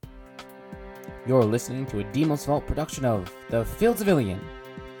You're listening to a Demos Vault production of The Fields of Ilion,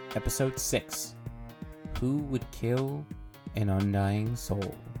 Episode 6. Who would kill an undying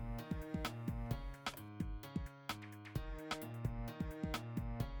soul?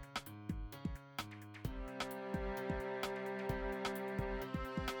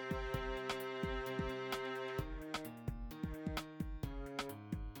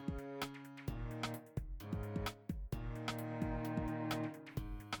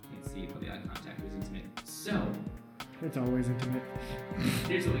 It's always intimate.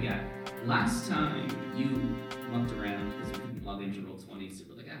 Here's what we got. Last time you mucked around because we couldn't log into Roll20, so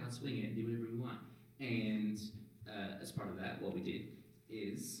we're like, let's swing it and do whatever we want. And as part of that, what we did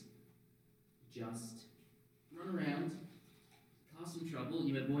is just run around, cause some trouble.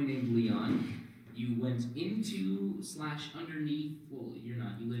 You met a boy named Leon. You went into / underneath. Well, you're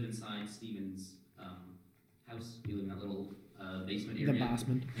not. You live inside Steven's house. You live in that little basement area. The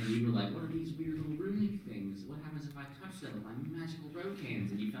basement. And you were like, what are these weird little runic things? What happens if I touch them with my magical rogue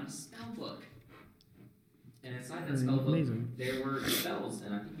hands? And you found a spell book. And inside that spell book, there were spells,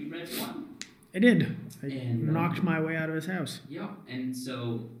 and I think you read one. I did. I knocked my way out of his house. Yeah, and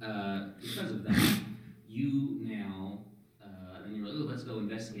so because of that, you now, and you were like, let's go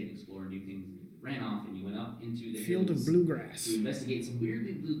investigate and explore new things. You ran off and you went up into the field hills of bluegrass. to investigate some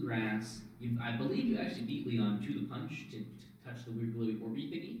weirdly bluegrass. I believe you actually beat Leon to the punch to touch the weird glowy orby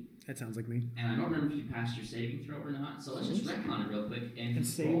thingy. That sounds like me. And I don't remember if you passed your saving throw or not, so let's just retcon it real quick and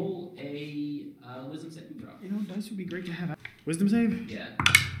roll a wisdom saving throw. You know, dice would be great to have. Wisdom save? Yeah.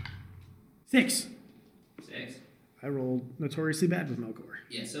 6. 6. I rolled notoriously bad with Melkor.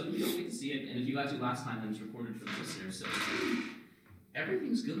 Yeah, so you don't get to see it, and if you got to last time, then it's recorded for the listeners, so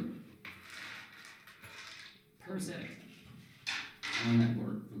everything's good. Parasitic. I learned that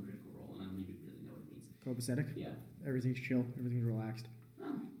word from Critical Role, and I don't even really know what it means. Copacetic? Yeah. Everything's chill. Everything's relaxed.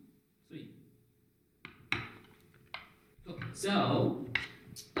 Oh, sweet. Cool. So,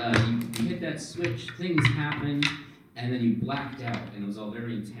 you hit that switch, things happened, and then you blacked out, and it was all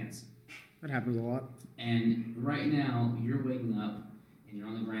very intense. That happens a lot. And right now, you're waking up, and you're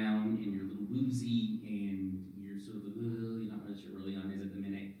on the ground, and you're a little woozy, and you're sort of, you're not really sure where Leon is at the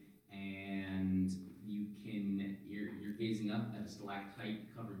minute, and you're gazing up at a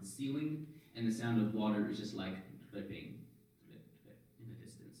stalactite-covered ceiling, and the sound of water is just like dripping, drip, drip in the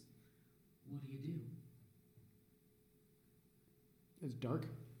distance. What do you do? It's dark.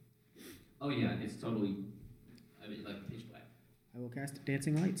 Oh yeah, it's totally, like pitch black. I will cast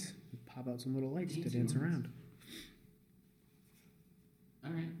dancing lights. Pop out some little lights to dance around.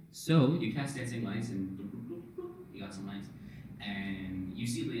 Alright, so you cast dancing lights and you got some lights. And you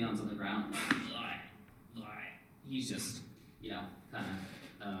see Leon's on the ground. He's just, kind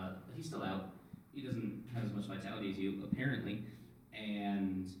of, he's still out. He doesn't have as much vitality as you, apparently.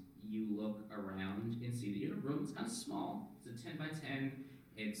 And you look around and see that your room is kind of small. It's a 10 by 10.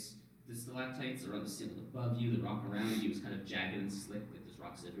 The stalactites are on the ceiling above you. The rock around you is kind of jagged and slick, like there's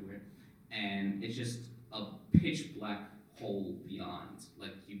rocks everywhere. And it's just a pitch black hole beyond.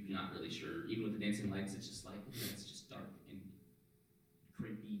 Like, you're not really sure. Even with the dancing lights, it's just like, it's just dark and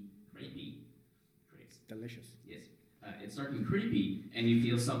creepy. Delicious. Yes. It's dark and creepy, and you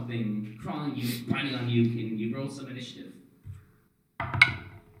feel something crawling you, grinding on you. Can you roll some initiative? What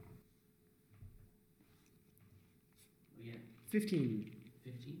do you get? 15.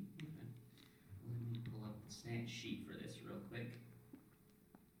 15? Okay. Let me pull up the stat sheet for this real quick.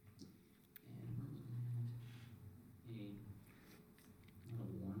 And we're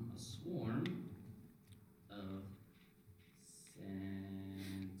looking at a swarm of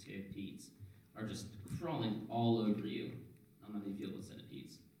centipedes are just crawling all over you. I don't know how you feel with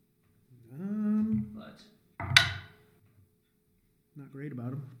centipedes. But not great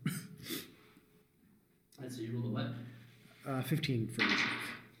about them. And so you rolled a what? 15 for initiative.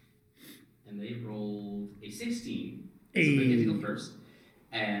 And they rolled a 16. Hey. So they get to go first.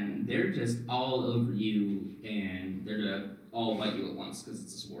 And they're just all over you, and they're going to all bite you at once because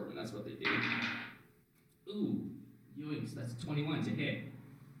it's a swarm, and that's what they do. Ooh, yoinks, that's 21 to hit.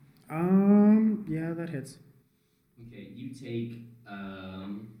 Yeah, that hits. Okay, you take,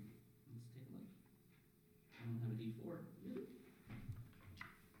 let's take a look. I don't have a D4. Really?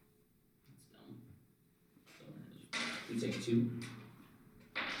 That's dumb. So, you take 2,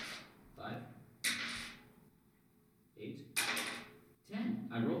 5, 8, 10.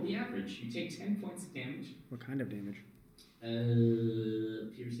 I rolled the average. You take 10 points of damage. What kind of damage?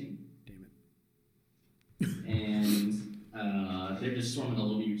 Piercing. Damn it. And they're just swarming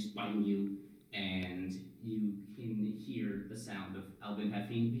all over you, just biting you, and you can hear the sound of Albin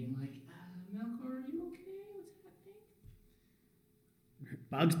Heffine being like, Melkor, are you okay? What's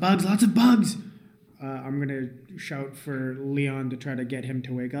happening? Bugs, lots of bugs. I'm going to shout for Leon to try to get him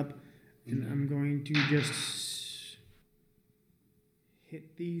to wake up. And I'm going to just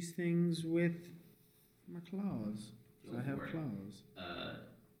hit these things with my claws. So I have claws.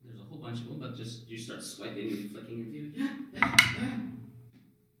 There's a whole bunch of them, but just you start swiping and flicking and you.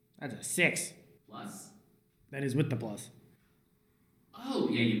 That's a 6. Plus? That is with the plus. Oh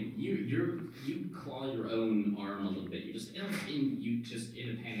yeah, you claw your own arm a little bit. You just in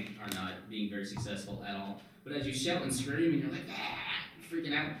a panic are not being very successful at all. But as you shout and scream and you're like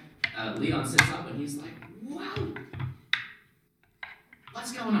freaking out, Leon sits up and he's like, "Wow,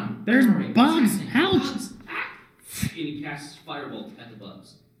 what's going on? There's bugs! Help!" Bugs. And he casts firebolt at the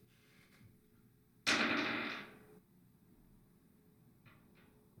bugs.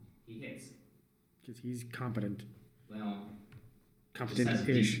 He hits. Because he's competent. Well,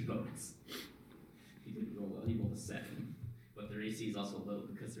 competent-ish. Bonus. He didn't roll well. He rolled a 7, but their AC is also low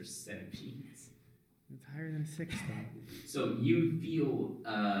because there's 17s. It's higher than a 6, though. So you feel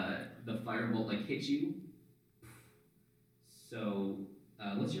the firebolt like hit you. So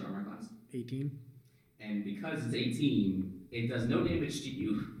what's your armor class? 18. And because it's 18, it does no damage to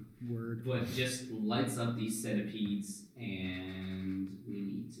you. Word. But just lights up these centipedes, and we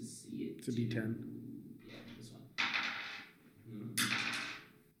need to see it. It's a D10. Yeah, this one.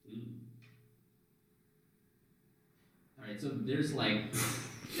 Alright, so there's like,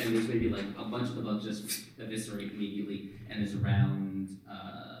 and there's maybe like a bunch of the bugs just eviscerate immediately, and there's around,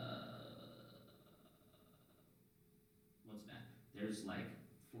 what's that? There's like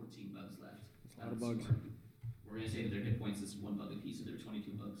 14 bugs left. That's a lot of bugs. We're going to say that their hit points is 1 bug apiece, so there are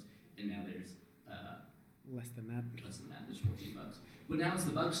 22 bugs, and now there's less than that. There's 14 bugs. But now it's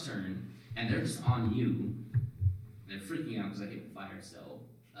the bugs' turn, and they're just on you. They're freaking out because I hit fire, so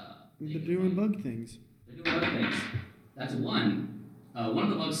They're doing bug things. They're doing bug things. That's one. One of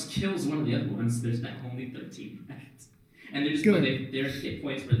the bugs kills one of the other ones. There's now only 13 left. And they're just their hit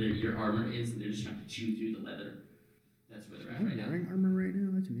points where your armor is, and they're just trying to chew through the leather. That's where they're at right now. I'm wearing armor right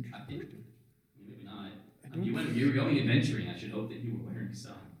now. That's an interesting question. Maybe not. You were going adventuring. I should hope that you were wearing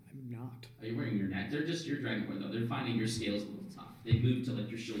some. I'm not. Are you wearing your neck? They're just your dragonborn though. They're finding your scales a little tough. They move to like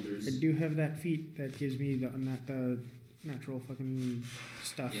your shoulders. I do have that feat that gives me the natural fucking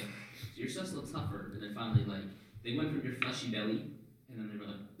stuff. Yeah. So your stuff's a little tougher, and then finally like they went from your fleshy belly, and then they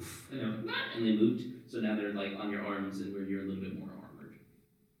were like, poof, and they were like, nah, and they moved. So now they're like on your arms, and where you're a little bit more armored.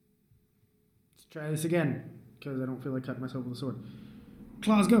 Let's try this again, because I don't feel like cutting myself with a sword.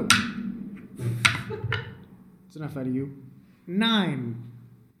 Claws go. It's enough out of you. 9.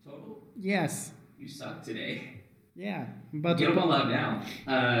 Total? Yes. You suck today. Yeah. I'm about Get to them all out now.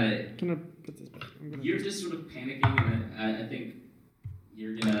 Can I put this back? You're just sort of panicking, and I think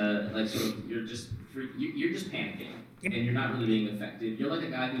you're gonna like sort of you're just panicking, and you're not really being effective. You're like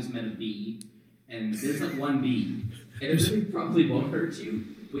a guy who's met a bee, and there's like one bee, and it really probably won't hurt you,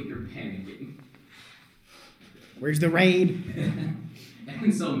 but you're panicking. Where's the raid?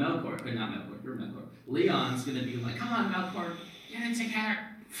 And so you're Melkor. Leon's gonna be like, come on, Melkor, get it together,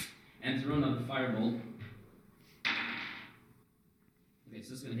 and throw another firebolt. Okay,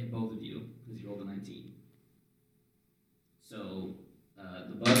 so it's gonna hit both of you because you rolled a 19. So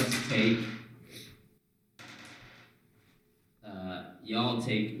the bugs take. Y'all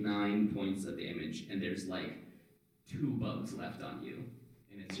take 9 points of damage, and there's like 2 bugs left on you,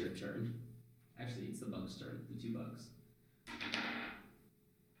 and it's your turn. Actually, it's the bug's turn. The 2 bugs.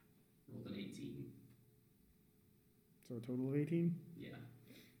 Rolled an 18. So a total of 18? Yeah.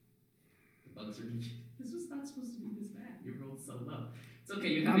 The bugs are. This was not supposed to be this bad. You rolled so low. It's okay.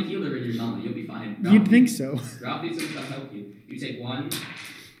 You have a healer in your gauntlet. You'll be fine. You'd think so. Ralphie's going to help you. You take 1,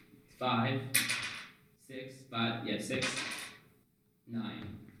 5, 6, 5. Yeah, 6, 9.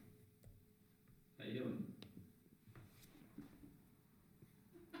 How you doing?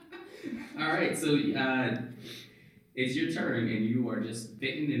 All right. So it's your turn, and you are just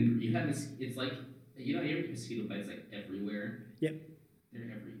bitten, and you have this. It's like you know, your mosquito bites like everywhere. Yep.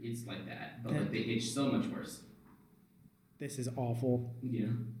 It's like that, but like they itch so much worse. This is awful. Yeah.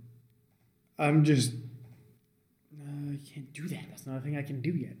 I'm just. I can't do that. That's not a thing I can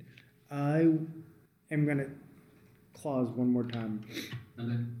do yet. I am gonna claws one more time.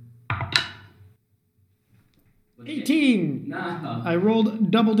 Okay. 18! No. I rolled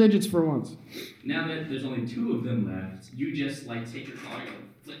double digits for once. Now that there's only 2 of them left, you just like take your claw, you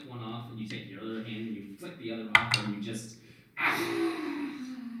flick one off, and you take your other hand and you flick the other off, and you just.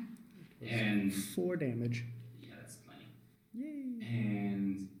 And 4 damage. Yeah, that's plenty. Yay!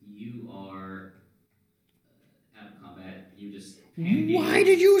 And you are out of combat. You just. Why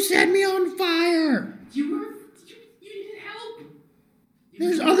did you set me on fire? You needed help.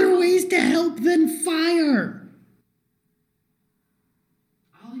 There's other ways to help than fire.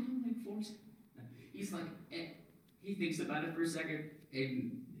 All I know, like, force. He's like, he thinks about it for a second,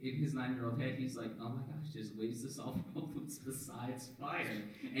 and in his 9-year-old head, he's like, oh my gosh, there's ways to solve problems besides fire.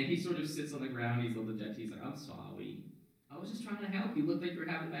 And he sort of sits on the ground, he's on the jet, he's like, I'm sorry. I was just trying to help. You looked like you were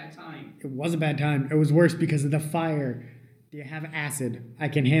having a bad time. It was a bad time. It was worse because of the fire. Do you have acid? I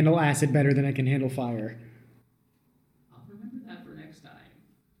can handle acid better than I can handle fire. I'll remember that for next time.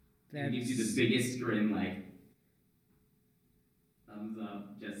 That's... And he gives you the biggest grin, like, thumbs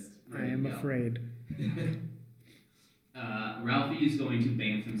up, just I am afraid. Ralphie is going to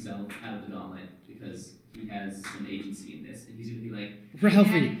bamf himself out of the gauntlet because he has some agency in this, and he's going to be like,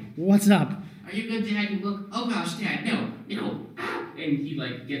 Ralphie, Dad, what's up? are you good, Dad? You look, oh gosh, Dad, no, ah! And he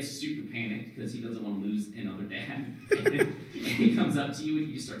like gets super panicked because he doesn't want to lose another dad. And he comes up to you and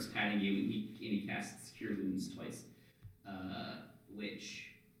he just starts patting you, and he casts Cure Wounds twice, which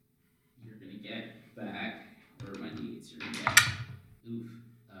you're going to get back, or my needs, you're going to get, oof,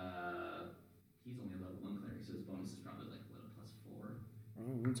 he's only a level 1 cleric, so his bonus is probably like, what, a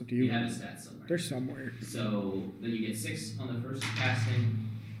 +4? Oh, it's up to you. You have his stats somewhere. They're somewhere. So then you get 6 on the first casting,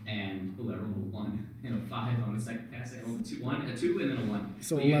 and I rolled a 1 and a 5 on the second casting. I rolled a 2, and then a 1.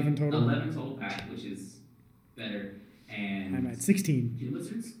 So 11 total? 11 total back, which is better. And I'm at 16. do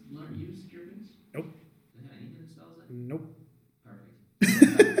lizards use Cure Wounds? Nope. Do they have any other spells? Nope.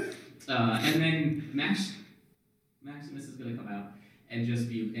 Perfect. And then Maximus is going to come out and just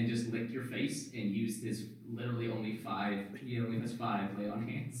lick your face and use his literally only 5. He only has 5 lay on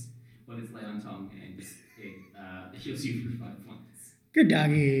hands, but it's lay on tongue, and it heals you for 5 points. Good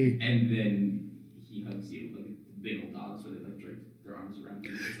doggy. And then he hugs you like big old dogs where they like drape their arms around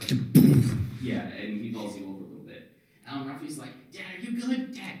you. Like, yeah, and he falls you over a little bit. Ruffy's like, Dad, are you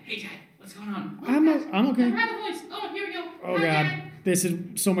good? Dad, hey Dad, what's going on? I'm okay. I heard the voice. Oh, here we go. Oh Hi, God, Dad. this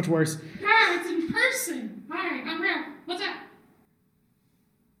is so much worse. Hi, it's in person. Hi, I'm Ralph. What's up?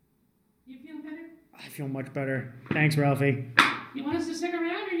 You feeling better? I feel much better. Thanks, Ralphie. You want us to stick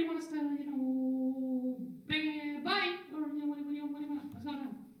around, or you want us to, bite? Or, what do you want? What's going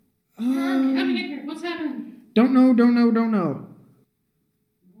on? How did we get here? What's happening? Don't know. Well,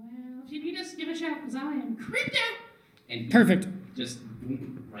 if you need us, give a shout, because I am creeped out. And Perfect. Just,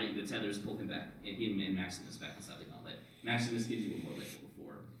 right, the tethers pull him back, and him and Maximus back inside the gauntlet. Maximus gives you a more lick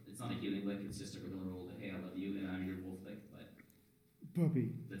before. It's not a healing lick, it's just a regular roll that, hey, I love you, and I'm your wolf lick, but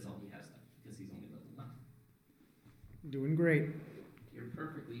Puppy. that's all he has left, because he's only level 1. Doing great. You're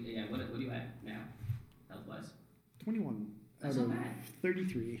perfectly, yeah, what are you at now, health-wise? 21 That's out not of bad.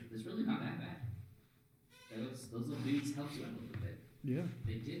 33. It's really not that bad. Those little dudes helped you out a little bit. Yeah,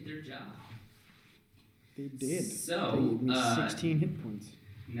 They did their job. they did. So, they gave me 16 hit points.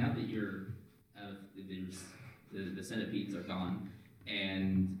 Now that you're out of the centipedes are gone,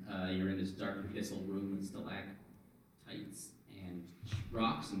 and you're in this dark abyssal room with stalactites and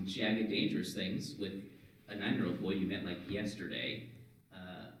rocks and jagged, dangerous things with a 9-year-old boy you met like yesterday.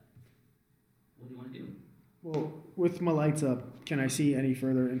 What do you want to do? Well, with my lights up, can I see any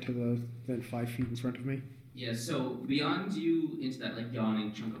further into than 5 feet in front of me? Yeah, so beyond you into that like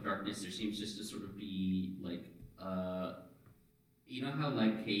yawning chunk of darkness, there seems just to sort of be like you know how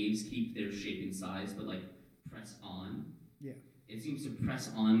like caves keep their shape and size but like press on? Yeah. It seems to press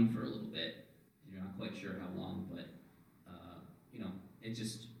on for a little bit. You're not quite sure how long, but it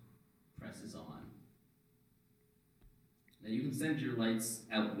just presses on. Now you can send your lights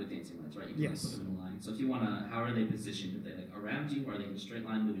out with dancing lights, right? You can Yes. put them in a line. So if you wanna, how are they positioned? Are they like around you? Are they in a straight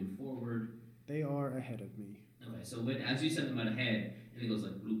line moving forward? They are ahead of me. Okay, so as you send them out ahead, and it goes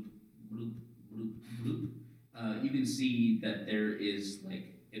like bloop, bloop, bloop, bloop, you can see that there is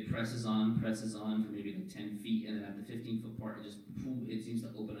like, it presses on for maybe like 10 feet, and then at the 15-foot part, it seems to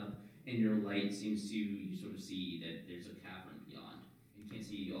open up, and your light seems to, you sort of see that there's a cavern beyond. You can't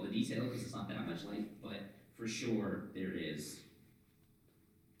see all the detail because it's not that much light, but for sure there is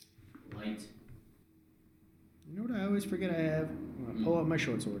light. You know what I always forget I have? I'm gonna pull out my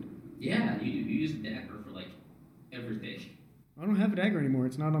short sword. Yeah, you do. You use a dagger for like everything. I don't have a dagger anymore.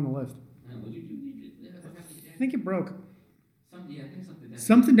 It's not on the list. What did you do? I think it broke. I think something.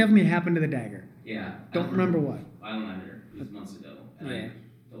 Something definitely happened to the dagger. Yeah. Don't remember what. I don't either. It was months ago, and Yeah.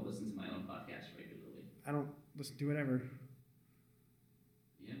 I don't listen to my own podcast regularly. I don't listen to whatever.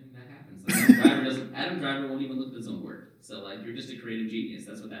 Yeah, that happens. Like, Adam Driver won't even look at his own work. So like, you're just a creative genius.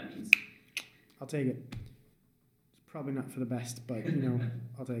 That's what that means. I'll take it. It's probably not for the best, but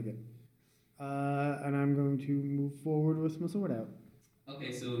I'll take it. And I'm going to move forward with my sword out.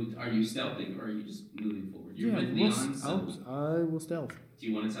 Okay, so are you stealthing or are you just moving forward? You're Yeah, with Leon, so I will stealth. do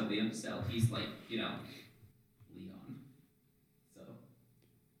you want to tell Leon to stealth? He's like, Leon. So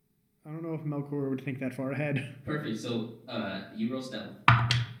don't know if Melkor would think that far ahead. Perfect. So you roll stealth.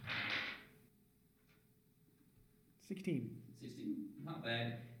 16. 16, not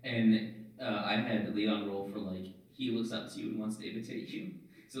bad. And I had Leon roll for he looks up to you and wants to imitate you.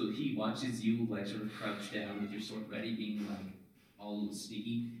 So he watches you sort of crouch down with your sword ready, being all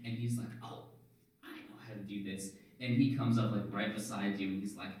sneaky, and he's like, oh, I know how to do this. And he comes up right beside you, and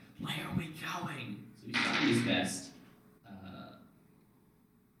he's like, where are we going? So he's trying his best.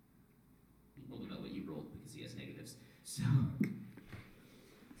 He probably know what you rolled because he has negatives.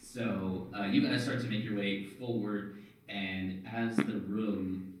 So you guys start to make your way forward, and as the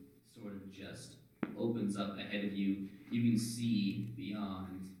room sort of just opens up ahead of you, you can see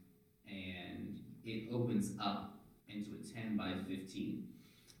beyond, and it opens up into a 10 by 15.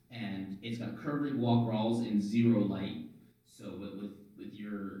 And it's got curving walls and 0 light. So with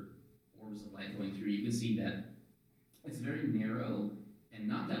your orbs of light going through, you can see that it's very narrow and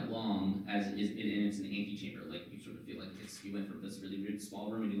not that long as it is, and it's an antechamber. You sort of feel like you went from this really weird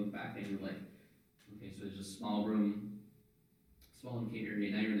small room, and you look back and you're like, okay, so there's a small room, small cave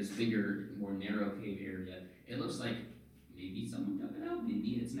area. Now you're in this bigger, more narrow cave area. It looks like maybe someone dug it out.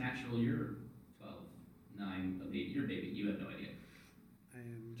 Maybe it's natural. You're 12, 9, a baby. You're a baby. You have no idea. I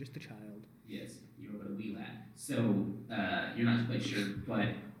am just a child. Yes, you're but a wee lad. So you're not quite sure, but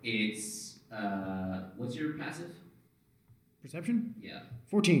it's what's your passive? Perception? Yeah.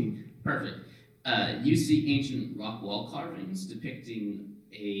 14. Perfect. You see ancient rock wall carvings depicting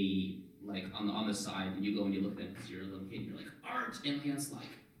on the side, and you go and you look at them because you're a little kid, and you're like, art! And Leon's like,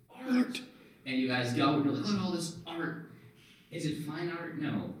 art! And you guys go and you're like, look at all this art. Is it fine art?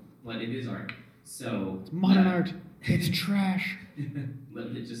 No, but it is art. So it's modern art. It's trash.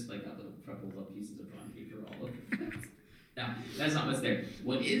 It just got little crumpled up pieces of brown paper all over the place. Now, that's not what's there.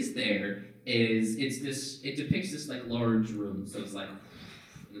 What is there is it depicts this large room, so it's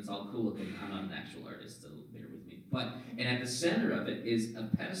it's all cool looking. I'm not an actual artist, so bear with me. And at the center of it is a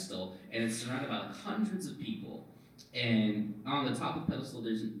pedestal, and it's surrounded by hundreds of people. And on the top of the pedestal,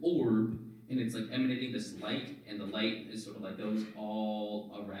 there's an orb, and it's emanating this light, and the light is sort of goes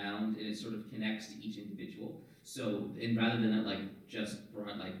all around, and it sort of connects to each individual. So, and rather than it just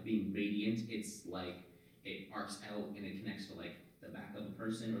broad, being radiant, it's it arcs out and it connects to the back of the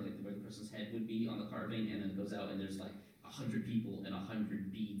person, or where the person's head would be on the carving, and then it goes out and there's 100 people and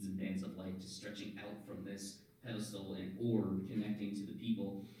 100 beads and bands of light just stretching out from this pedestal and orb connecting to the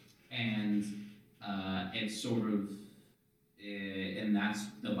people, and it's sort of, and that's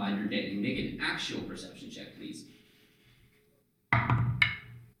the vibe you're getting. Make an actual perception check, please.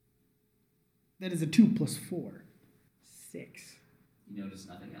 That is a 2 plus 4. 6. You notice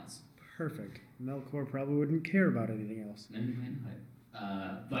nothing else. Perfect. Melkor probably wouldn't care about anything else. No, you might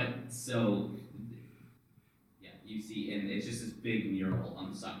not. But so, yeah, you see, and it's just this big mural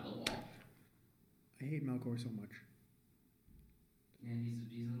on the side of the wall. I hate Melkor so much. Yeah,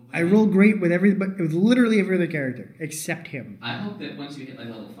 he's a little bit. I roll great with literally every other character except him. I hope that once you hit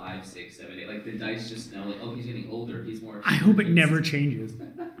level 5, 6, 7, 8, the dice just know oh, he's getting older. He's more. I hope it never changes.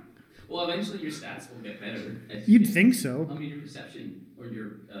 Well, eventually your stats will get better. You'd think so. I mean, your perception or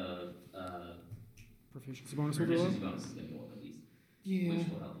your proficiency bonus will go up. Proficiency bonus is going to go up at least. Yeah. Which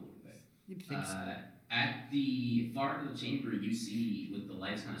will help a little bit. You'd think so. At the far end of the chamber, you see with the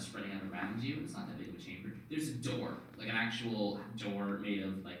lights kind of spreading out around you. It's not that big of a chamber. There's a door, an actual door made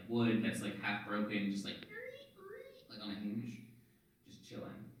of wood that's half broken, just on a hinge, just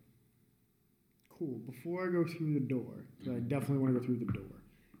chilling. Cool. Before I go through the door, because I definitely want to go through the door.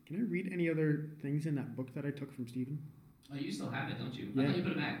 Can I read any other things in that book that I took from Stephen? Oh, you still have it, don't you? Yeah. I thought you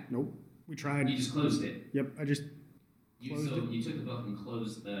put it back. Nope. We tried. You just closed it. Yep. I just closed it. You took the book and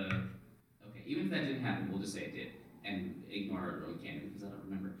closed the. Okay, even if that didn't happen, we'll just say it did, and ignore our own canon because I don't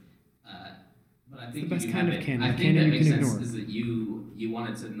remember. But I think the best you kind have of it. canon. I think Canon that you makes can sense. ignore. Is that you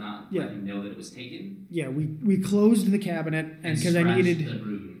wanted to not let him know that it was taken? Yeah, we closed the cabinet and because I needed the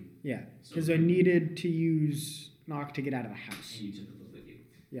rune. Yeah, because I needed to use knock to get out of the house. And you took the book with you.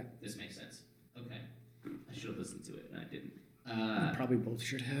 Yeah. This makes sense. Okay. I should have listened to it, and I didn't. We probably both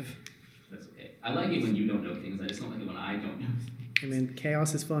should have. That's okay. I like it when you don't know things. I just don't like it when I don't know things. I mean,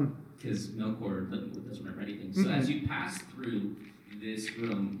 chaos is fun. Because Melkor doesn't remember anything. So as you pass through this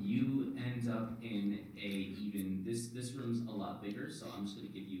room, you end up in this room's a lot bigger, so I'm just going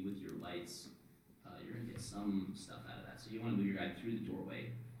to give you with your lights, you're going to get some stuff out of that. So you want to move your guide through the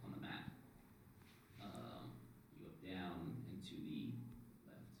doorway on the map. You go down and to the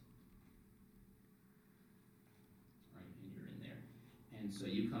left. Right, and you're in there. And so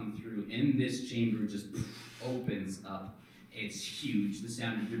you come through, and this chamber just opens up. It's huge. The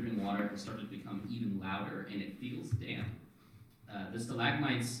sound of dripping water has started to become even louder, and it feels damp. The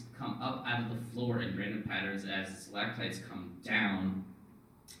stalagmites come up out of the floor in random patterns as the stalactites come down,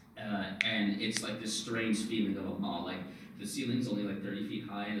 and it's like this strange feeling of a mall. Like the ceiling's only like 30 feet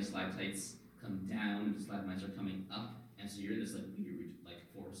high, and the stalactites come down, and the stalagmites are coming up, and so you're in this like weird like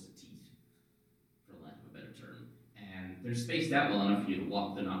forest of teeth, for lack of a better term. And they're spaced out well enough for you to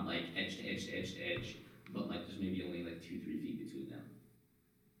walk. They're not like edge to edge to edge to edge, but like there's maybe only like 2-3 feet between them.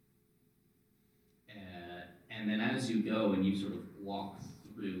 And then as you go and you sort of walk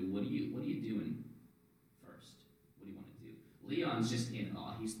through, what are you doing first? What do you want to do? Leon's just in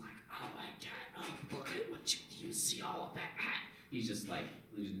awe. He's like, oh my god, oh, look at what you see all of that. He's just like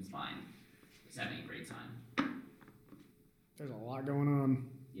losing his mind. He's having a great time. There's a lot going on.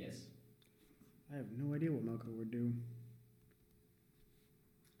 Yes. I have no idea what Melkor would do.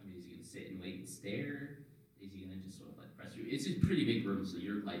 I mean, is he gonna sit and wait and stare? Is he gonna just sort of like press through? It's a pretty big room, so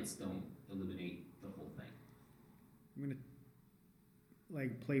your lights don't illuminate the whole thing. I'm gonna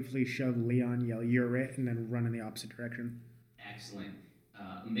like playfully shove Leon, yell "You're it," and then run in the opposite direction. Excellent.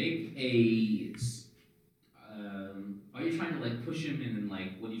 Make a. Are you trying to like push him and then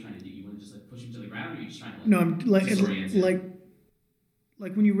like what are you trying to do? You want to just like push him to the ground, or are you just trying to like? No, I'm like disorient him?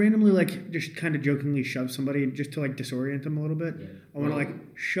 like when you randomly like just kind of jokingly shove somebody just to like disorient them a little bit. Yeah. I want to like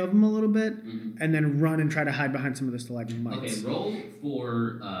shove them a little bit and then run and try to hide behind some of the stalagmites. Okay, roll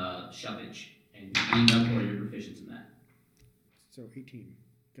for shovage, and you know where you're proficient in that. So 18,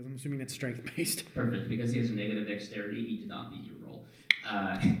 because I'm assuming it's strength based. Perfect, because he has a negative dexterity, he did not beat your roll.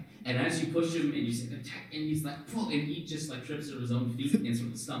 And as you push him and you say attack, and he's like, pull, and he just like trips over his own feet and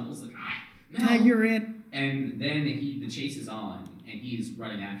sort of stumbles like, no. You're it. And then the chase is on, and he's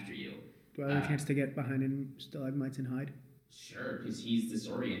running after you. Do I have a chance to get behind him, stalagmites, and hide? Sure, because he's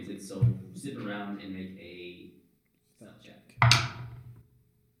disoriented, so zip around and make a stealth check.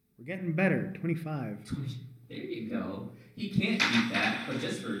 We're getting better. 25. There you go. He can't beat that, but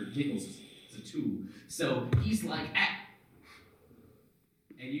just for giggles, it's a 2. So he's like, ah!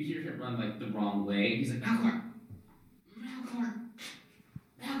 And you hear him run like the wrong way. He's like, Melkor,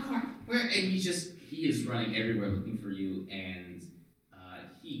 where? And he is running everywhere looking for you, and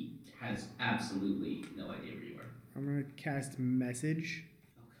he has absolutely no idea where you are. I'm gonna cast message.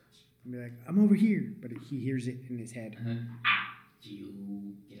 Oh gosh. And be like, I'm over here, but he hears it in his head.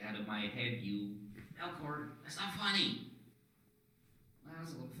 You get out of my head, you Melkor. That's not funny. Well, that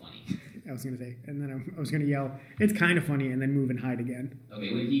was a little funny. I was gonna say, and then I was gonna yell, it's kind of funny, and then move and hide again.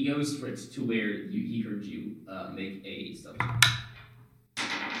 Okay, when he goes for it to where he heard you, make a stealth check.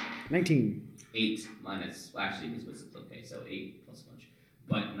 19. 8 minus, well, actually, his wisdom's okay, so 8 plus a bunch,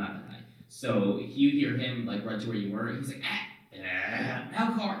 but not that high. So you hear him like run to where you were, and he's like,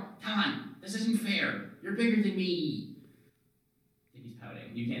 Melkor, come on, this isn't fair. You're bigger than me. And he's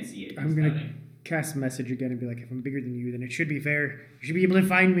pouting. You can't see it. I'm gonna cast message again and be like, if I'm bigger than you, then it should be fair. You should be able to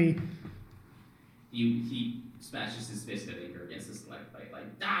find me. He smashes his fist of anger against the stalactite,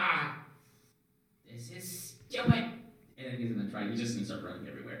 like, this is stupid. And then he's gonna try. He's just gonna start running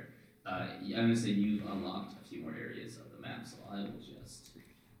everywhere. I'm gonna say you've unlocked a few more areas of the map, so I will just.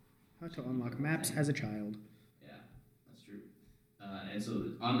 How to unlock maps as a child. Yeah, that's true. And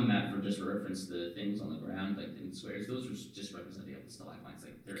so on the map, for just reference, the things on the ground, like in squares, those are just representing the stalagmites,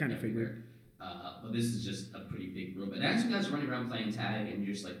 like they're kind of everywhere. But this is just a pretty big room. And as you guys are running around playing tag and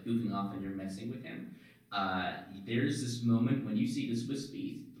you're just like goofing off and you're messing with him, there's this moment when you see this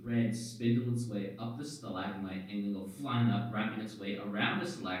wispy thread spindle its way up the stalagmite and then go flying up, wrapping its way around the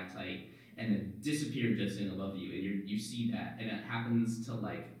stalactite, and then disappear just in above you. And you see that, and it happens to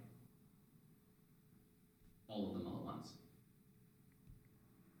like all of them all at once.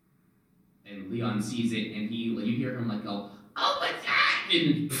 And Leon sees it, and you hear him like go, oh, what's that?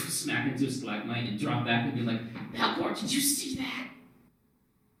 And then smack into a stalagmite and drop back and be like, Melkor, did you see that?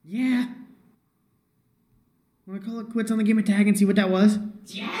 Yeah. Want to call it quits on the game of tag and see what that was?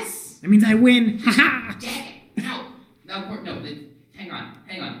 Yes! That means I win. Haha! Dang it! No! Melkor, no. Hang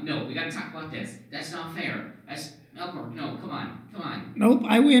on. No, we gotta talk about this. That's not fair. That's... Melkor, no, come on. Nope,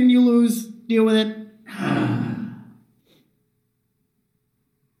 I win, you lose. Deal with it.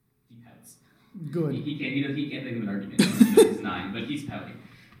 He pouts. Good. He can't think of an argument. He's 9, but he's pouting.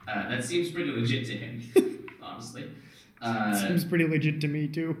 That seems pretty legit to him, honestly. Seems pretty legit to me,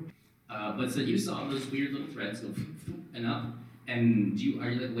 too. But so you saw those weird little threads go and up, and are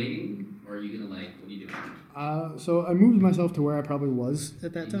you like waiting, or are you gonna like, what are you doing? So I moved myself to where I probably was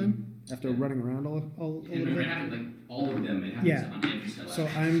at that time, after running around all and remember, it happened like all of them. It happens on every stalagmite. So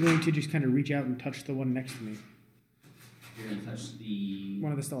I'm going to just kind of reach out and touch the one next to me. You're gonna touch the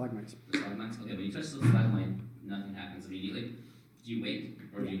one of the stalagmites. The stalagmites. Okay, when you touch the stalagmite, nothing happens immediately. Do you wait,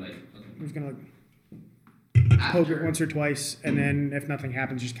 or do you like? Okay. I'm just gonna like. poke it once or twice, and then if nothing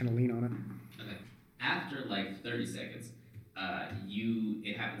happens, just kind of lean on it. Okay. After like 30 seconds,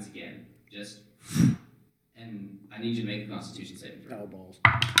 it happens again. Just, and I need you to make a Constitution saving throw. Oh, balls.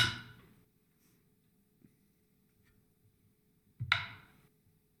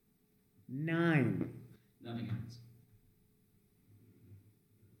 9. Nothing happens.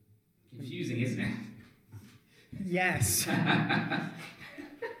 Confusing, isn't it? Yes.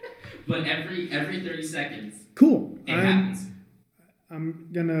 But every 30 seconds, Cool. it happens. I'm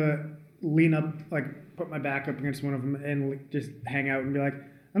gonna lean up, like put my back up against one of them, and just hang out and be like,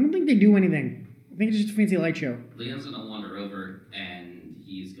 I don't think they do anything. I think it's just a fancy light show. Leon's gonna wander over, and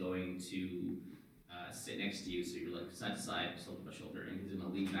he's going to sit next to you, so you're like side to side, shoulder by shoulder, and he's gonna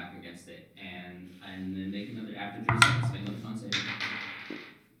lean back against it, and then make another after 3 seconds, make another con save.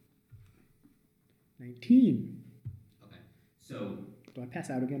 19. Okay, so Do I pass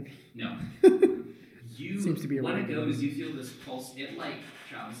out again? no. Seems to be a when it right goes, you feel this pulse. It like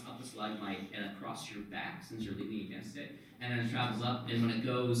travels up the stalagmite and across your back since you're leaning against it, and then it travels up. And when it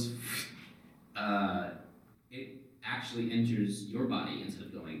goes, it actually enters your body instead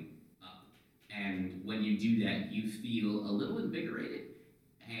of going up. And when you do that, you feel a little invigorated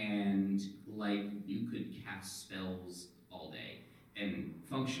and like you could cast spells all day. And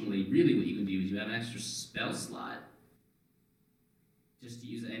functionally, really, what you can do is you have an extra spell slot. Just to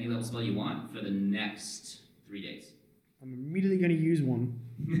use any level spell you want for the next 3 days. I'm immediately going to use one.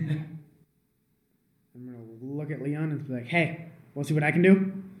 I'm going to look at Leon and be like, hey, want to see what I can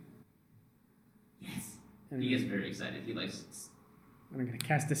do? Yes. And He gets very excited. He likes... I'm going to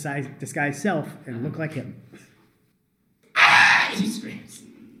cast disguise self and look like him. He screams.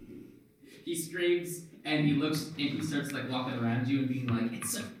 He screams, and he looks, and he starts like walking around you and being like,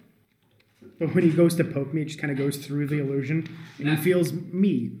 it's so... But when he goes to poke me, it just kind of goes through the illusion, and he feels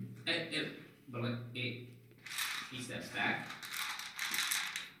me. He steps back.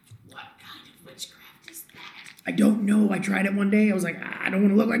 What kind of witchcraft is that? I don't know. I tried it one day. I was like, I don't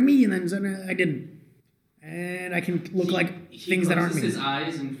want to look like me, and then suddenly I didn't. And I can look like things that aren't me. He closes his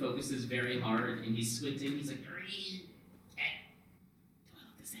eyes and focuses very hard, and he's squinting. He's like, green. Do I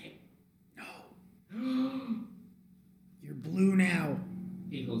look the same? No. You're blue now.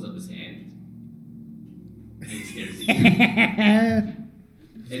 He holds up his hand. And he stares at you.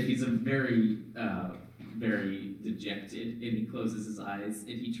 And he's a very, very dejected, and he closes his eyes,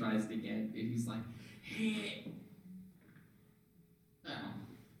 and he tries it again, and he's like, hey. Oh.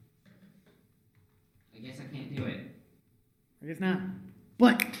 I guess I can't do it. I guess not.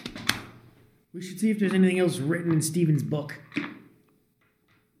 But we should see if there's anything else written in Steven's book.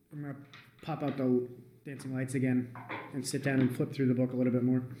 I'm going to pop out the dancing lights again and sit down and flip through the book a little bit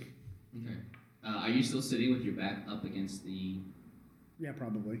more. Okay. Are you still sitting with your back up against the... Yeah,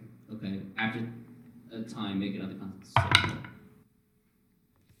 probably. Okay. After a time, make another concentration.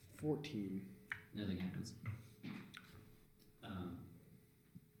 14. Nothing happens.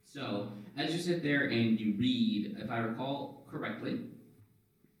 So, as you sit there and you read, if I recall correctly,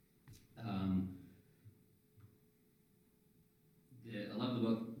 a lot of the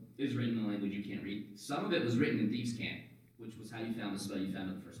book is written in a language you can't read. Some of it was written in Thieves' Cant, which was how you found the spell you found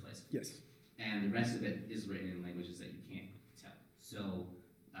in the first place. Yes. And the rest of it is written in languages that you can't tell. So,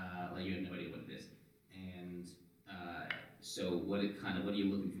 like you have no idea what it is. And so, what are you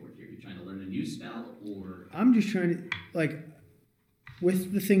looking for here? You're trying to learn a new spell, or? I'm just trying to,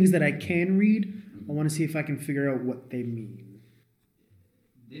 with the things that I can read, I want to see if I can figure out what they mean.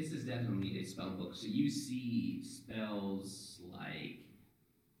 This is definitely a spell book. So you see spells like,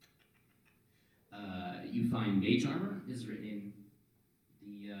 you find Mage Armor is written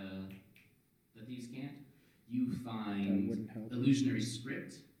in the Thieves' Cant. You find Illusionary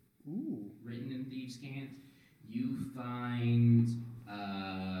Script written in Thieves' Cant. You find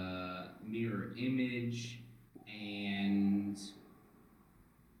Mirror Image, and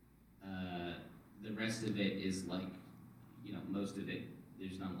the rest of it is most of it,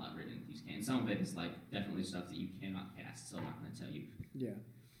 there's not a lot written in Thieves' Cant. Some of it is definitely stuff that you cannot cast, so I'm not going to tell you. Yeah.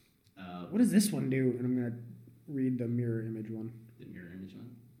 What does this one do? And I'm going to read the Mirror Image one. The Mirror Image one?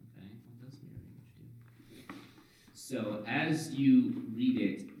 Okay. What does Mirror Image do? So as you read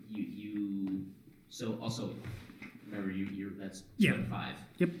it, so also, remember, that's 5.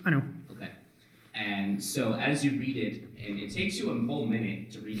 Yep, I know. Okay. And so as you read it, and it takes you a whole minute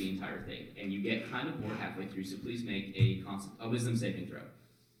to read the entire thing, and you get kind of bored halfway through, so please make a wisdom saving throw.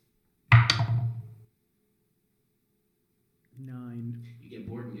 9. You get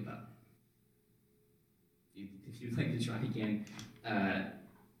bored and give up. If you'd like to try again,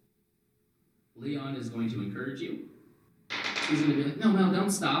 Leon is going to encourage you. He's going to be like, no,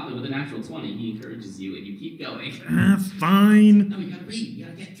 don't stop. And with a natural 20, he encourages you, and you keep going. Fine. No, you got to read. You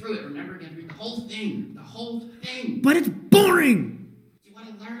got to get through it. Remember, you got to read the whole thing. The whole thing. But it's boring. Do you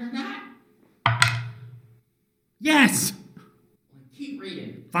want to learn or not? Yes. Well, keep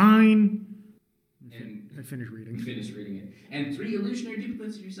reading. Fine. And I finished reading. you finish reading it. And 3 illusionary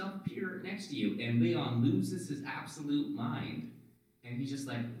duplicates of yourself appear next to you, and Leon loses his absolute mind. And he's just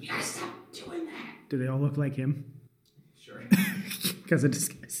like, you gotta stop doing that. Do they all look like him? Sure. Because of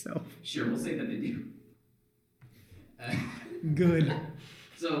disguise self. Sure, we'll say that they do. Good.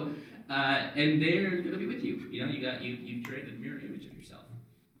 So, and they're gonna be with you. You know, you've created a mirror image of yourself.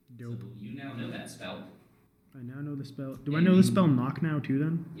 Dope. So you now know that spell. I now know the spell. Do I know the spell knock now too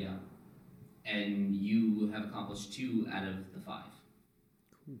then? Yeah. And you have accomplished 2 out of the 5.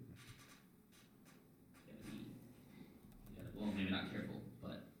 Cool. Well, maybe not careful,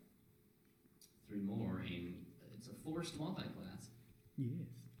 but 3 more in it's a forced multi-class. Yes.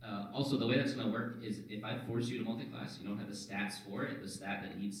 Also, the way that's going to work is if I force you to multi-class, you don't have the stats for it, the stat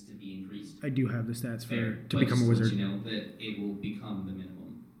that needs to be increased. I do have the stats Fair, to but become just a wizard. let you know that it will become the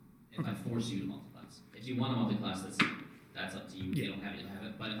minimum if I force you to multi-class. If you want a multi-class, that's up to you. Yeah. You don't have it, you have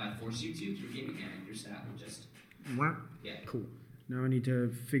it. But if I force you to through game mechanic, your stat will just yeah. Cool. Now I need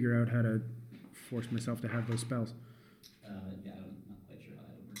to figure out how to force myself to have those spells. Yeah, I'm not quite sure how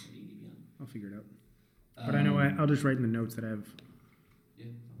that would work in D&D Beyond. I'll figure it out. But I know I'll just write in the notes that I have. Yeah,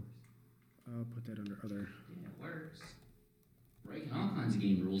 that works. I'll put that under other. Yeah, it works. Breaking all kinds of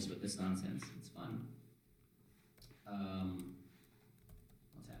game rules with this nonsense. It's fun.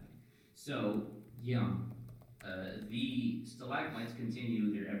 What's happening? So, yeah. The stalagmites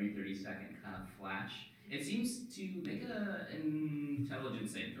continue their every 30-second kind of flash. It seems to make an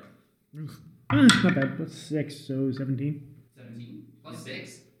intelligence saving throw. Not bad. Plus 6, so 17. 17 plus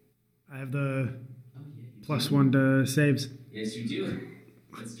 6. I have the Oh, yeah. plus 1 to saves. Yes, you do.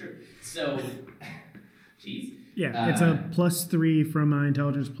 That's true. So, jeez. Yeah, it's a plus 3 from my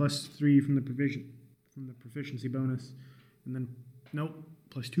intelligence, plus 3 from the proficiency bonus, and then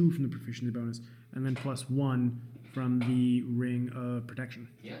plus 2 from the proficiency bonus, and then plus 1 from the ring of protection.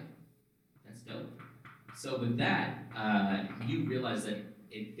 Yeah, that's dope. So with that, you realize that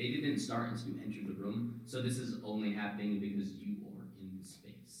they didn't start until you entered the room, so this is only happening because you are in the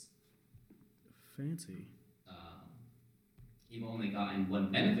space. Fancy. You've only gotten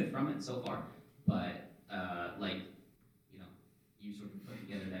 1 benefit from it so far, but you sort of put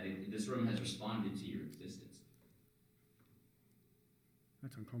together that this room has responded to your existence.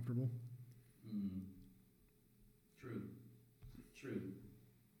 That's uncomfortable. True.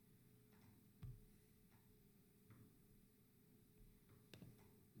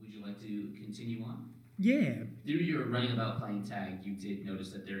 Would you like to continue on? Yeah. Through your running about playing tag, you did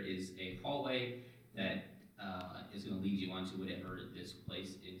notice that there is a hallway that is going to lead you onto whatever this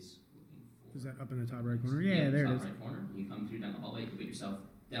place is looking for. Is that up in the top right corner? Yeah, there it is. Top right corner. You come through down the hallway, you put yourself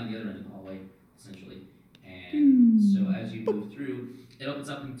down the other end of the hallway, essentially. And so as you move through, it opens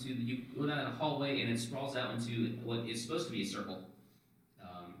up into you go down a hallway and it sprawls out into what is supposed to be a circle.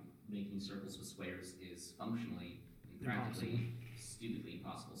 Making circles with squares is functionally and practically stupidly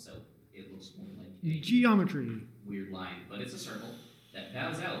impossible. So it looks more like a geometry weird line, but it's a circle that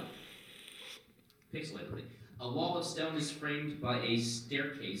bows out pixelatedly. A wall of stone is framed by a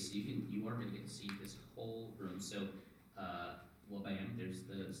staircase. You are going to get to see this whole room. So, bam, there's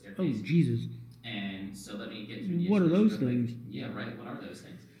the staircase. Oh, Jesus. And so let me get through the What are those introduction things? Yeah, right. What are those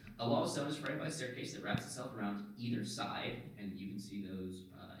things? A wall of stone is framed by a staircase that wraps itself around either side, and you can see those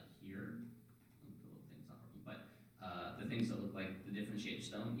here. The little thing's not working, but the things that look like the different shades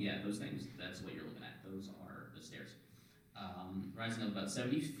of stone, yeah, those things, that's what you're looking at. Those are the stairs. Rising up about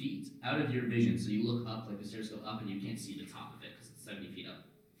 70 feet out of your vision. So you look up, like the stairs go up, and you can't see the top of it because it's 70 feet up.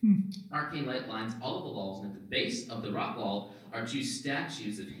 Arcane light lines all of the walls, and at the base of the rock wall are 2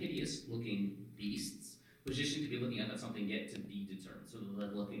 statues of hideous-looking beasts, positioned to be looking up at something yet to be determined. So they're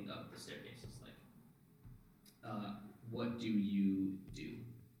looking up the staircase. It's like, what do you do?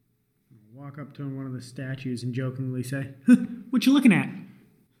 Walk up to one of the statues and jokingly say, "What you looking at?"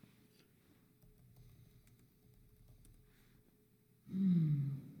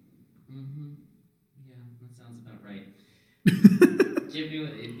 Yeah, that sounds about right.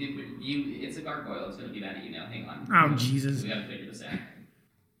 It's a gargoyle. It's going to be mad at you now. Hang on. Oh, Jesus. We got to figure this out.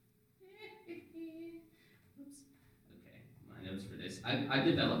 Oops. Okay, my notes for this. I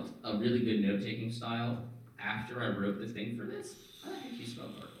developed a really good note-taking style after I wrote the thing for this. I don't think you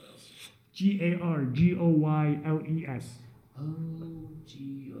spelled gargoyles. Gargoyles. Oh,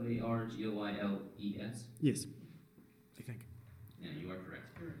 Gargoyles. Yes, I think. Yeah, you are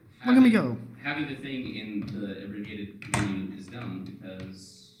correct. Look at me go. Having the thing in the abbreviated menu is dumb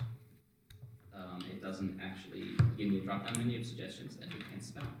because it doesn't actually give me a drop-down menu of suggestions that you can't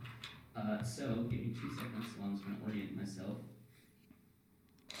spell. So give me 2 seconds while I'm trying to orient myself.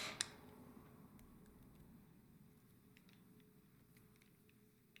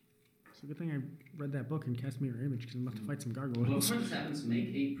 It's a good thing I read that book and cast mirror image because I'm about to fight some gargoyles. Before this happens, make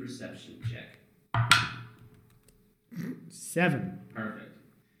a perception check. 7. Perfect.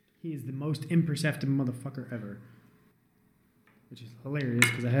 He is the most imperceptible motherfucker ever. Which is hilarious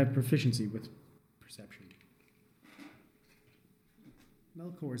because I have proficiency with perception.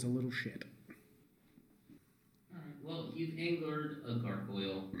 Melkor is a little shit. Alright, well, you've angered a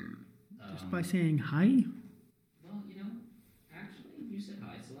gargoyle. Just by saying hi? Well, actually, you said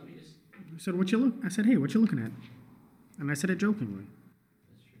hi, so let me just... I said, what you look? I said, hey, what you looking at? And I said it jokingly.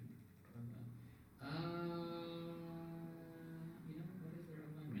 That's true. What is their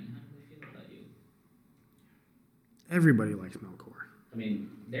alignment? How do they feel about you? Everybody likes Melkor. I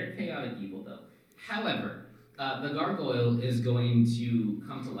mean, they're chaotic evil, though. However, the gargoyle is going to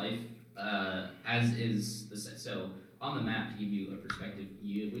come to life, as is the set. So, on the map, to give you a perspective,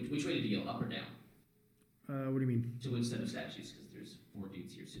 which way did you go, up or down? What do you mean? To which set of statues? Because there's 4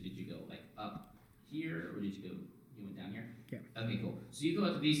 dudes here. So did you go, up here, or did you went down here? Yeah. Okay, cool. So you go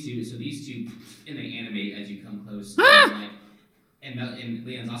up to these two. So these two, and they animate as you come close. And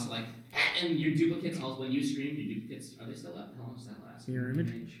Leon's also like, and your duplicates, also when you scream, your duplicates, are they still up? How long does that last? Mirror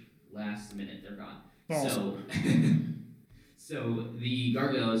image? Last minute, they're gone. Balls. So the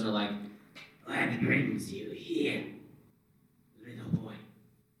gargoyles are like, what brings you here, little boy?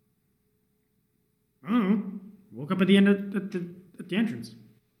 I don't know. Woke up at the end of at the entrance.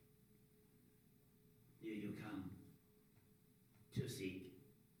 Do you come to seek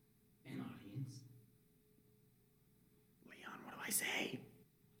an audience? Leon, what do I say?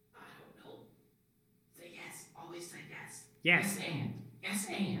 I don't know. Say yes. Always say yes. Yes. Yes and. Yes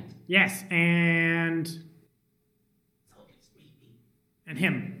and. Yes, and... So it's me. And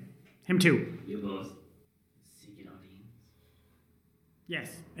him. Him too. You both seek an audience. Yes,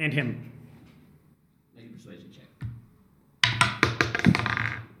 and him. Make a persuasion check.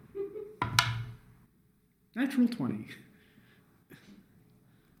 Natural 20.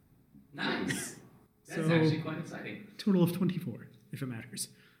 Nice. That's So- actually quite exciting. Total of 24, if it matters.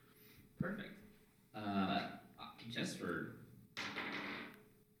 Perfect. Just for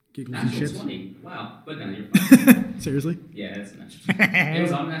Giggles and natural shits. 20. Wow. But no, you're fine. Seriously? Yeah, it's a natural 20. It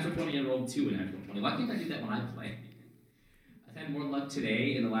was on a natural 20 and rolled 2 in natural 20. Why can't I do that when I play? I've had more luck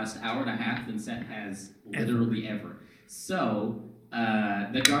today in the last hour and a half than Seth has literally ever. So,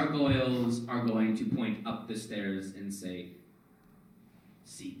 the gargoyles are going to point up the stairs and say,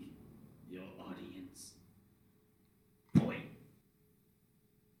 seek your audience. Boy.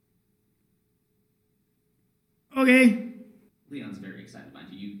 Okay. Leon's very excited, mind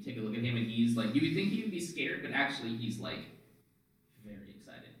you. You take a look at him and he's like, you would think he would be scared, but actually he's like, very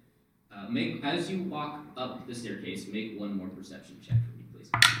excited. As you walk up the staircase, make one more perception check for me, please.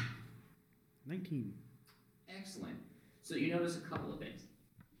 19. Excellent. So you notice a couple of things.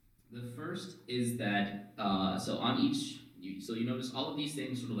 The first is that, so on each, you notice all of these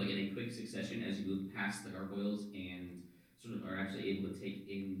things sort of like in a quick succession as you move past the gargoyles and sort of are actually able to take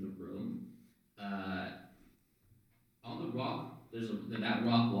in the room. On the rock, there's that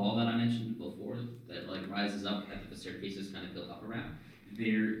rock wall that I mentioned before that like rises up that the staircases kind of go up around.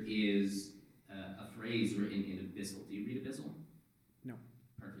 There is a phrase written in Abyssal. Do you read Abyssal? No.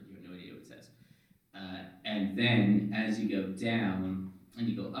 Perfect. You have no idea what it says. And then as you go down and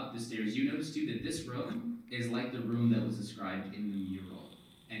you go up the stairs, you notice too that this room is like the room that was described in the mural.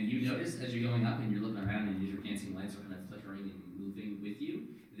 And you notice as you're going up and you're looking around and your dancing lights are kind of flickering and moving with you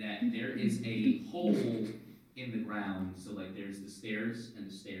that there is a hole in the ground. So like there's the stairs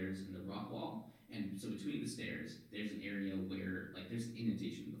and the rock wall. And so between the stairs, there's an area where like there's an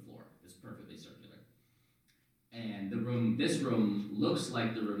indentation in the floor that's perfectly circular. And this room looks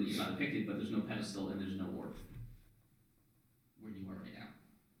like the room that you saw depicted, but there's no pedestal and there's no orb. Where you are right now.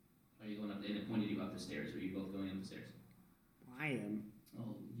 Are you going up? And it pointed you up the stairs. Are you both going up the stairs? I am.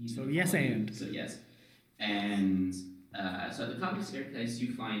 Oh, So yes and. So yes. And so at the top of the staircase,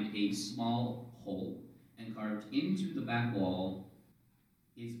 you find a small hole, and carved into the back wall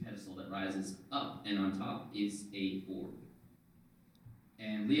is a pedestal that rises up, and on top is a orb.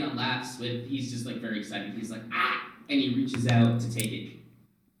 And Leon laughs with, he's just like very excited. He's like, ah! And he reaches out to take it.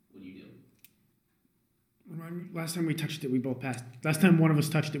 What do you do? What do I Last time we touched it, we both passed. Last time one of us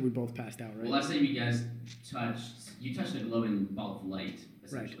touched it, we both passed out, right? Well, last time you guys touched a glowing ball of light,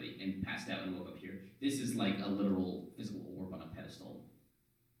 essentially, and passed out and woke up here. This is like a literal physical orb on a pedestal.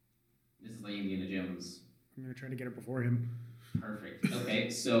 This is like Indiana Jones. I'm going to try to get it before him. Perfect. Okay,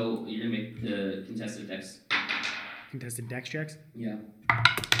 so you're going to make the contested dex. Contested dex checks? Yeah.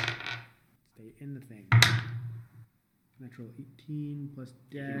 Stay in the thing. Natural 18 plus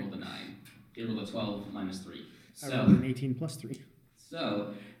dex. You rolled a 9. You rolled a 12 minus 3. I rolled an 18 plus 3.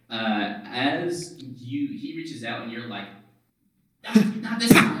 So, as he reaches out and you're like, not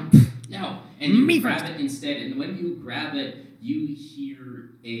this time. No. And you grab it instead. And when you grab it, you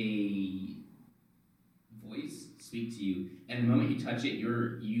hear a voice speak to you. And the moment you touch it,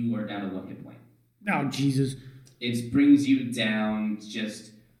 you are down to 1 hit point. Oh, Jesus. It brings you down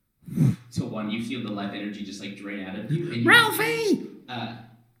just to 1. You feel the life energy just like drain out of you. And Ralphie!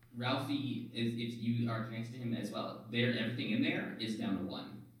 Ralphie, if you are connected to him as well, everything in there is down to 1.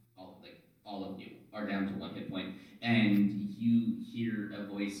 All of you are down to 1 hit point. And you hear a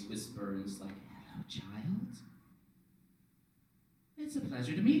voice whisper, and it's like, "Hello, child. It's a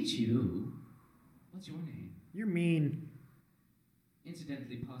pleasure to meet you. What's your name?" You're mean.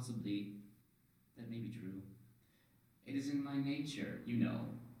 Incidentally, possibly, that may be true. It is in my nature, you know.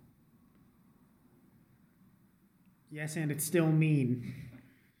 Yes, and it's still mean.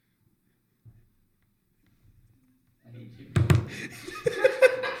 I hate you.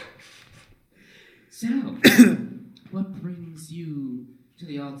 So, what brings you to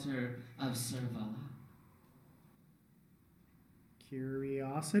the altar of Servala?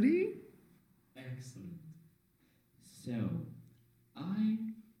 Curiosity? Excellent. So, I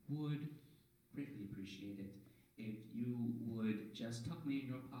would greatly appreciate it if you would just tuck me in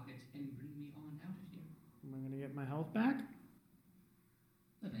your pocket and bring me on out of here. Am I going to get my health back?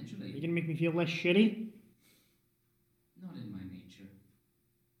 Eventually. Are you going to make me feel less shitty? Not in my nature.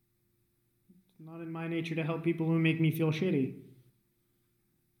 It's not in my nature to help people who make me feel shitty.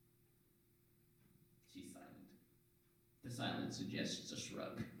 She's silent. The silence suggests a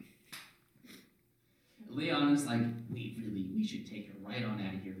shrug. Leon is like, we should take her right on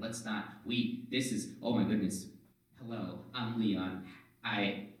out of here. Let's not, oh my goodness. Hello, I'm Leon.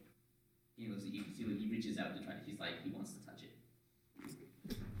 You can see he reaches out to try, he wants to touch it.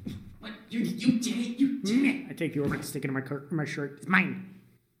 What? You did it, you did it. I take the orb and stick it in my shirt. It's mine.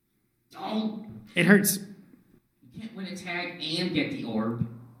 Oh. It hurts. You can't win a tag and get the orb.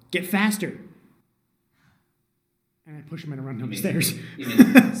 Get faster. And I push him and run down the stairs.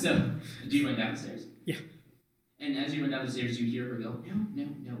 So, do you run down the stairs? Yeah. And as you run down the stairs, you hear her go,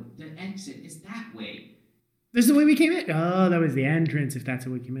 no, the exit is that way. This is the way we came in? Oh, that was the entrance if that's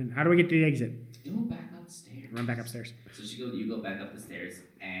how we came in. How do we get to the exit? Go back upstairs. Run back upstairs. So you go back up the stairs,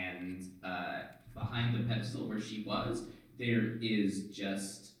 and behind the pedestal where she was, there is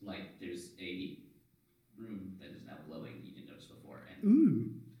just, there's a room that is now glowing you didn't notice before. And Ooh.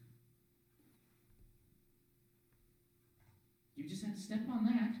 You just had to step on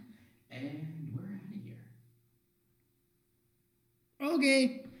that, and we're out of here.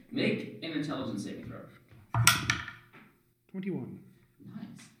 Okay. Make an intelligence saving throw. 21.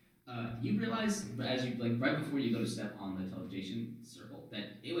 Nice. You realize, as you right before you go to step on the teleportation circle,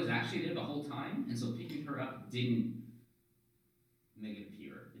 that it was actually there the whole time, and so picking her up didn't make it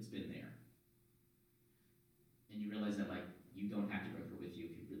appear. It's been there, and you realize that you don't have to bring her with you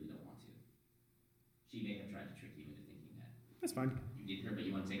if you really don't want to. She may have tried to trick you into thinking that. That's fine. You did her, but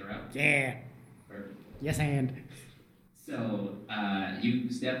you want to take her out. Yeah. Perfect. Yes, and. So,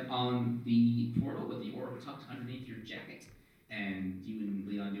 you step on the portal with the orb tucked underneath your jacket, and you and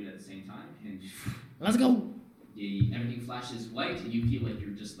Leon do it at the same time, and Let's go! Everything flashes white, and you feel like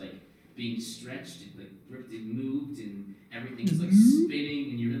you're just, being stretched, and, gripped and moved, and everything is, spinning,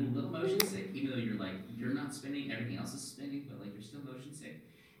 and you're in a little motion sick, even though you're not spinning, everything else is spinning, but, you're still motion sick.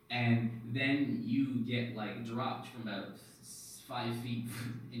 And then you get, dropped from about 5 feet,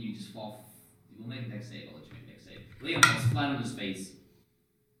 and you just fall. We'll make a dex save. I'll let you make a dex save. Leon falls flat on his face.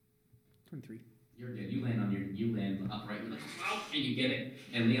 23. You're good. You land upright. You're oh, and you get it.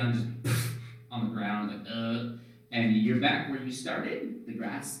 And Leon just on the ground, and you're back where you started. The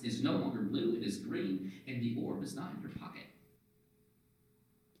grass is no longer blue; it is green, and the orb is not in your pocket.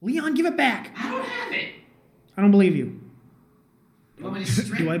 Leon, give it back! I don't have it. I don't believe you. You want me to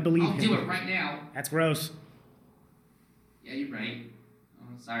strip? Do I believe I'll him? do it right now. That's gross. Yeah, you're right.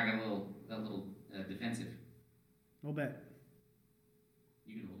 Oh, sorry, I got a little defensive. No bet.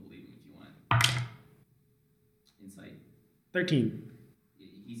 You can roll believe me if you want. Insight. 13.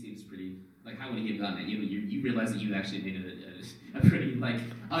 He seems pretty. How would he have gotten it? You realize that you actually made a pretty, like,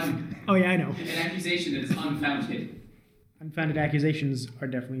 Oh, yeah, I know. an accusation that is unfounded. Unfounded accusations are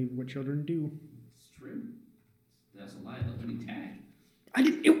definitely what children do. It's true. That's a lie. Let me tag. I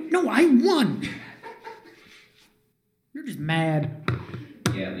didn't. No, I won! You're just mad.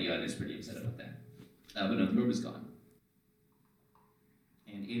 Yeah, Leon is pretty upset about that. But no, the room is gone.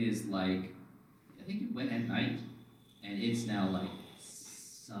 And it is like, I think it went at night, and it's now like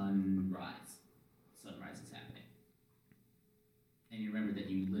sunrise. Sunrise is happening. And you remember that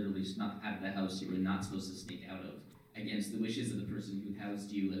you literally snuck out of the house you were not supposed to sneak out of, against the wishes of the person who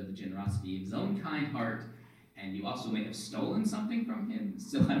housed you out of the generosity of his own kind heart, and you also may have stolen something from him,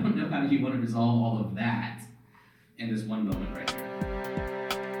 so I don't know how you want to resolve all of that in this one moment right here.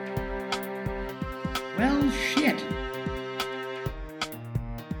 Well, shit.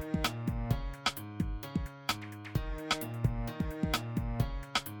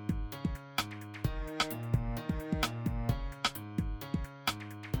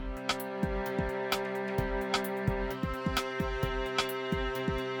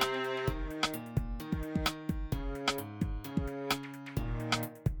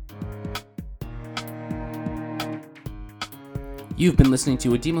 You've been listening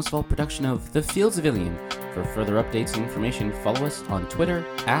to a Demos Vault production of The Fields of Ilion. For further updates and information, follow us on Twitter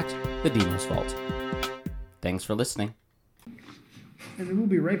at The Demos Vault. Thanks for listening. And we will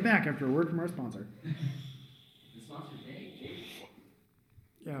be right back after a word from our sponsor. The sponsor today.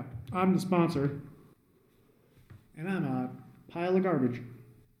 Yeah, I'm the sponsor. And I'm a pile of garbage.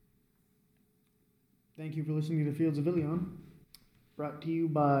 Thank you for listening to The Fields of Ilion. Brought to you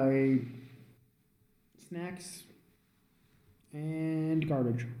by snacks and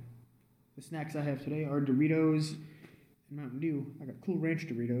garbage. The snacks I have today are Doritos and Mountain Dew. I got Cool Ranch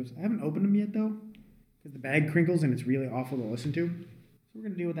Doritos. I haven't opened them yet, though, because the bag crinkles and it's really awful to listen to. So we're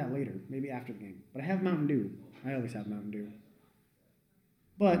going to deal with that later, maybe after the game. But I have Mountain Dew. I always have Mountain Dew.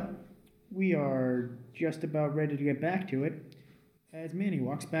 But we are just about ready to get back to it as Manny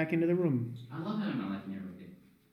walks back into the room. I love having my life in every